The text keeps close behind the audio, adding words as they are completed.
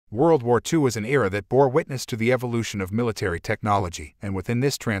World War II was an era that bore witness to the evolution of military technology, and within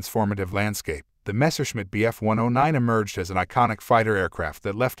this transformative landscape, the Messerschmitt Bf 109 emerged as an iconic fighter aircraft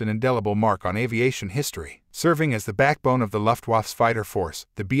that left an indelible mark on aviation history. Serving as the backbone of the Luftwaffe's fighter force,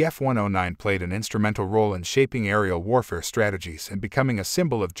 the Bf 109 played an instrumental role in shaping aerial warfare strategies and becoming a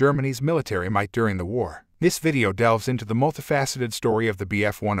symbol of Germany's military might during the war. This video delves into the multifaceted story of the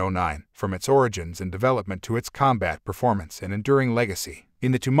Bf 109, from its origins and development to its combat performance and enduring legacy.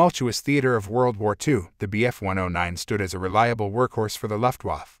 In the tumultuous theater of World War II, the Bf 109 stood as a reliable workhorse for the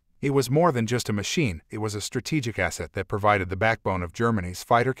Luftwaffe. It was more than just a machine, it was a strategic asset that provided the backbone of Germany's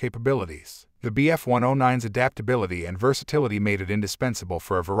fighter capabilities. The Bf 109's adaptability and versatility made it indispensable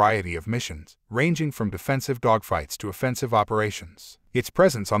for a variety of missions, ranging from defensive dogfights to offensive operations. Its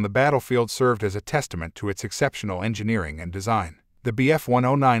presence on the battlefield served as a testament to its exceptional engineering and design. The Bf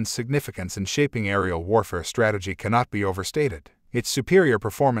 109's significance in shaping aerial warfare strategy cannot be overstated. Its superior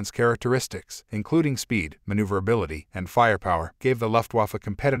performance characteristics, including speed, maneuverability, and firepower, gave the Luftwaffe a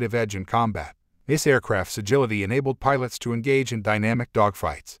competitive edge in combat. This aircraft's agility enabled pilots to engage in dynamic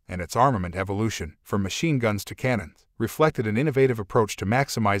dogfights, and its armament evolution, from machine guns to cannons, reflected an innovative approach to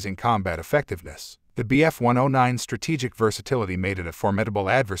maximizing combat effectiveness. The Bf 109's strategic versatility made it a formidable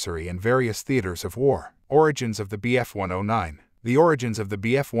adversary in various theaters of war. Origins of the Bf 109. The origins of the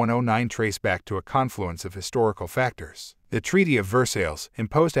Bf 109 trace back to a confluence of historical factors. The Treaty of Versailles,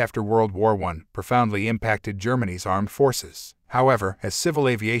 imposed after World War I, profoundly impacted Germany's armed forces. However, as civil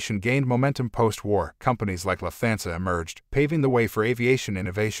aviation gained momentum post-war, companies like Lufthansa emerged, paving the way for aviation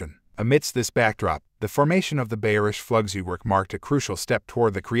innovation. Amidst this backdrop, the formation of the Bayerische Flugzeugwerk marked a crucial step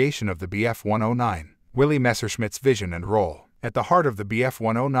toward the creation of the Bf 109. Willy Messerschmitt's vision and role. At the heart of the Bf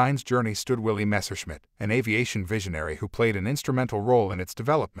 109's journey stood Willy Messerschmitt, an aviation visionary who played an instrumental role in its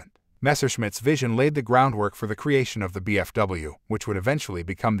development. Messerschmitt's vision laid the groundwork for the creation of the BFW, which would eventually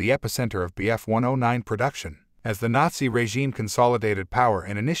become the epicenter of Bf 109 production. As the Nazi regime consolidated power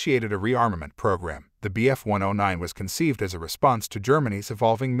and initiated a rearmament program, the Bf 109 was conceived as a response to Germany's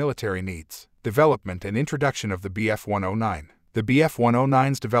evolving military needs. Development and introduction of the Bf 109. The Bf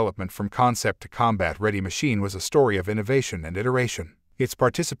 109's development from concept to combat-ready machine was a story of innovation and iteration. Its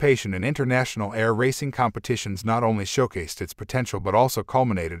participation in international air racing competitions not only showcased its potential but also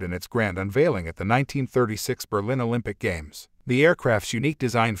culminated in its grand unveiling at the 1936 Berlin Olympic Games. The aircraft's unique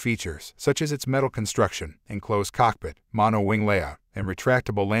design features, such as its metal construction, enclosed cockpit, mono-wing layout, and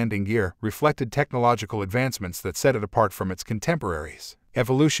retractable landing gear, reflected technological advancements that set it apart from its contemporaries.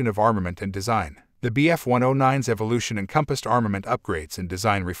 Evolution of armament and design. The Bf 109's evolution encompassed armament upgrades and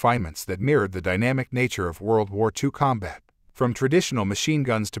design refinements that mirrored the dynamic nature of World War II combat. From traditional machine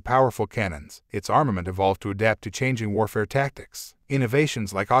guns to powerful cannons, its armament evolved to adapt to changing warfare tactics.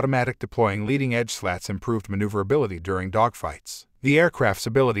 Innovations like automatic deploying leading-edge slats improved maneuverability during dogfights. The aircraft's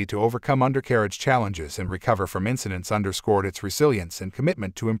ability to overcome undercarriage challenges and recover from incidents underscored its resilience and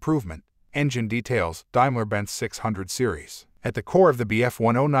commitment to improvement. Engine details. Daimler-Benz 600 series. At the core of the Bf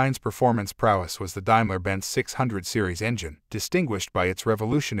 109's performance prowess was the Daimler-Benz 600 series engine, distinguished by its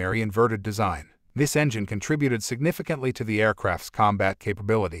revolutionary inverted design. This engine contributed significantly to the aircraft's combat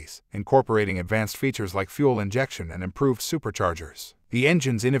capabilities, incorporating advanced features like fuel injection and improved superchargers. The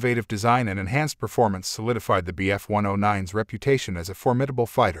engine's innovative design and enhanced performance solidified the Bf 109's reputation as a formidable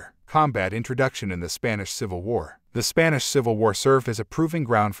fighter. Combat introduction in the Spanish Civil War. The Spanish Civil War served as a proving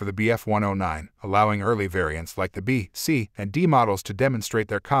ground for the Bf 109, allowing early variants like the B, C, and D models to demonstrate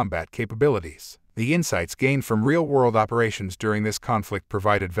their combat capabilities. The insights gained from real-world operations during this conflict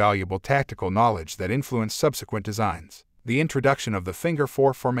provided valuable tactical knowledge that influenced subsequent designs. The introduction of the Finger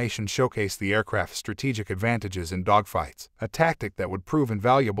 4 formation showcased the aircraft's strategic advantages in dogfights, a tactic that would prove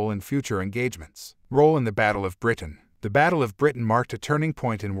invaluable in future engagements. Role in the Battle of Britain. The Battle of Britain marked a turning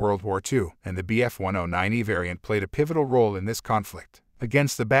point in World War II, and the Bf 109E variant played a pivotal role in this conflict.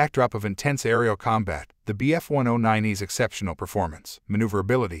 Against the backdrop of intense aerial combat, the Bf 109E's exceptional performance,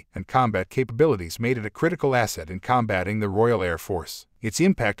 maneuverability, and combat capabilities made it a critical asset in combating the Royal Air Force. Its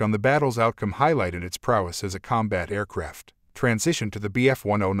impact on the battle's outcome highlighted its prowess as a combat aircraft. Transition to the Bf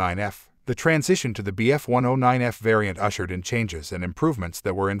 109F. The transition to the Bf 109F variant ushered in changes and improvements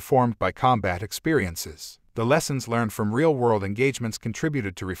that were informed by combat experiences. The lessons learned from real-world engagements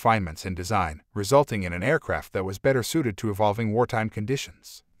contributed to refinements in design, resulting in an aircraft that was better suited to evolving wartime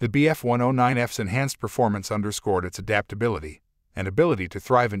conditions. The Bf 109F's enhanced performance underscored its adaptability, and ability to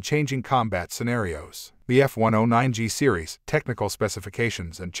thrive in changing combat scenarios. Bf-109G Series, Technical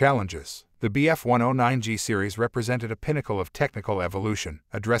Specifications and Challenges. The Bf-109G series represented a pinnacle of technical evolution,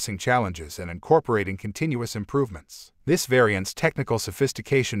 addressing challenges and incorporating continuous improvements. This variant's technical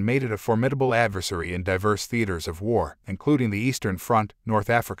sophistication made it a formidable adversary in diverse theaters of war, including the Eastern Front,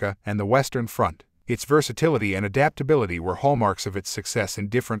 North Africa, and the Western Front. Its versatility and adaptability were hallmarks of its success in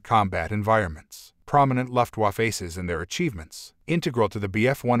different combat environments. Prominent Luftwaffe aces and their achievements. Integral to the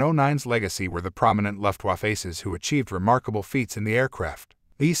Bf-109's legacy were the prominent Luftwaffe aces who achieved remarkable feats in the aircraft.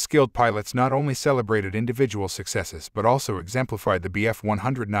 These skilled pilots not only celebrated individual successes but also exemplified the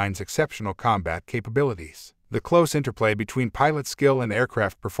Bf-109's exceptional combat capabilities. The close interplay between pilot skill and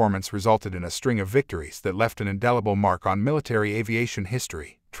aircraft performance resulted in a string of victories that left an indelible mark on military aviation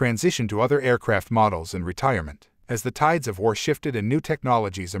history. Transition to other aircraft models and retirement. As the tides of war shifted and new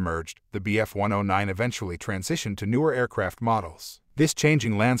technologies emerged, the Bf-109 eventually transitioned to newer aircraft models. This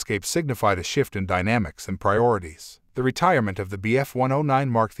changing landscape signified a shift in dynamics and priorities. The retirement of the Bf-109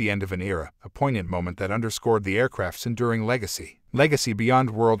 marked the end of an era, a poignant moment that underscored the aircraft's enduring legacy. Legacy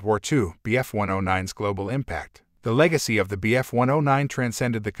beyond World War II, Bf-109's global impact. The legacy of the Bf-109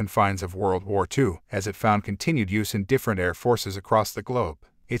 transcended the confines of World War II, as it found continued use in different air forces across the globe.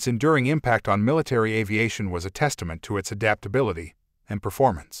 Its enduring impact on military aviation was a testament to its adaptability and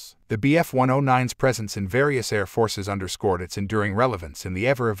performance. The Bf-109's presence in various air forces underscored its enduring relevance in the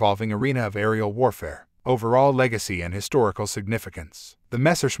ever-evolving arena of aerial warfare. Overall legacy and historical significance. The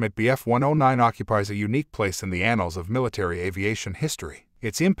Messerschmitt Bf-109 occupies a unique place in the annals of military aviation history.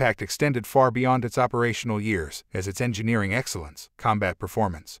 Its impact extended far beyond its operational years, as its engineering excellence, combat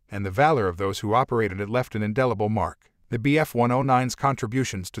performance, and the valor of those who operated it left an indelible mark. The Bf-109's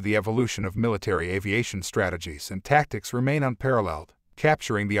contributions to the evolution of military aviation strategies and tactics remain unparalleled,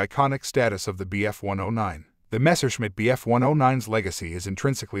 capturing the iconic status of the Bf-109. The Messerschmitt Bf-109's legacy is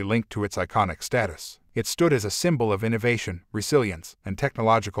intrinsically linked to its iconic status. It stood as a symbol of innovation, resilience, and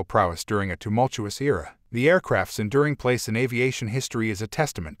technological prowess during a tumultuous era. The aircraft's enduring place in aviation history is a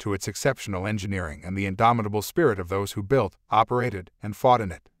testament to its exceptional engineering and the indomitable spirit of those who built, operated, and fought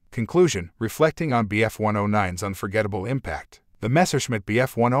in it. Conclusion: reflecting on Bf-109's unforgettable impact. The Messerschmitt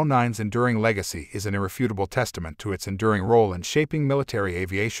Bf-109's enduring legacy is an irrefutable testament to its enduring role in shaping military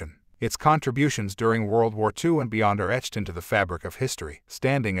aviation. Its contributions during World War II and beyond are etched into the fabric of history,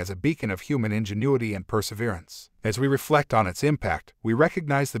 standing as a beacon of human ingenuity and perseverance. As we reflect on its impact, we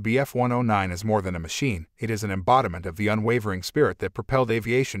recognize the Bf-109 as more than a machine. It is an embodiment of the unwavering spirit that propelled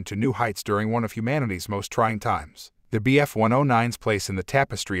aviation to new heights during one of humanity's most trying times. The Bf-109's place in the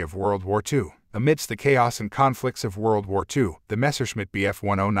tapestry of World War II. Amidst the chaos and conflicts of World War II, the Messerschmitt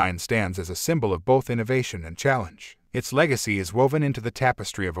Bf-109 stands as a symbol of both innovation and challenge. Its legacy is woven into the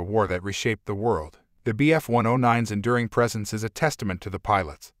tapestry of a war that reshaped the world. The Bf-109's enduring presence is a testament to the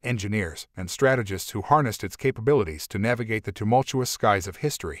pilots, engineers, and strategists who harnessed its capabilities to navigate the tumultuous skies of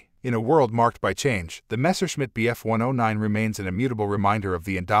history. In a world marked by change, the Messerschmitt Bf-109 remains an immutable reminder of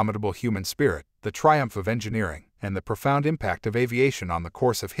the indomitable human spirit, the triumph of engineering, and the profound impact of aviation on the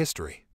course of history.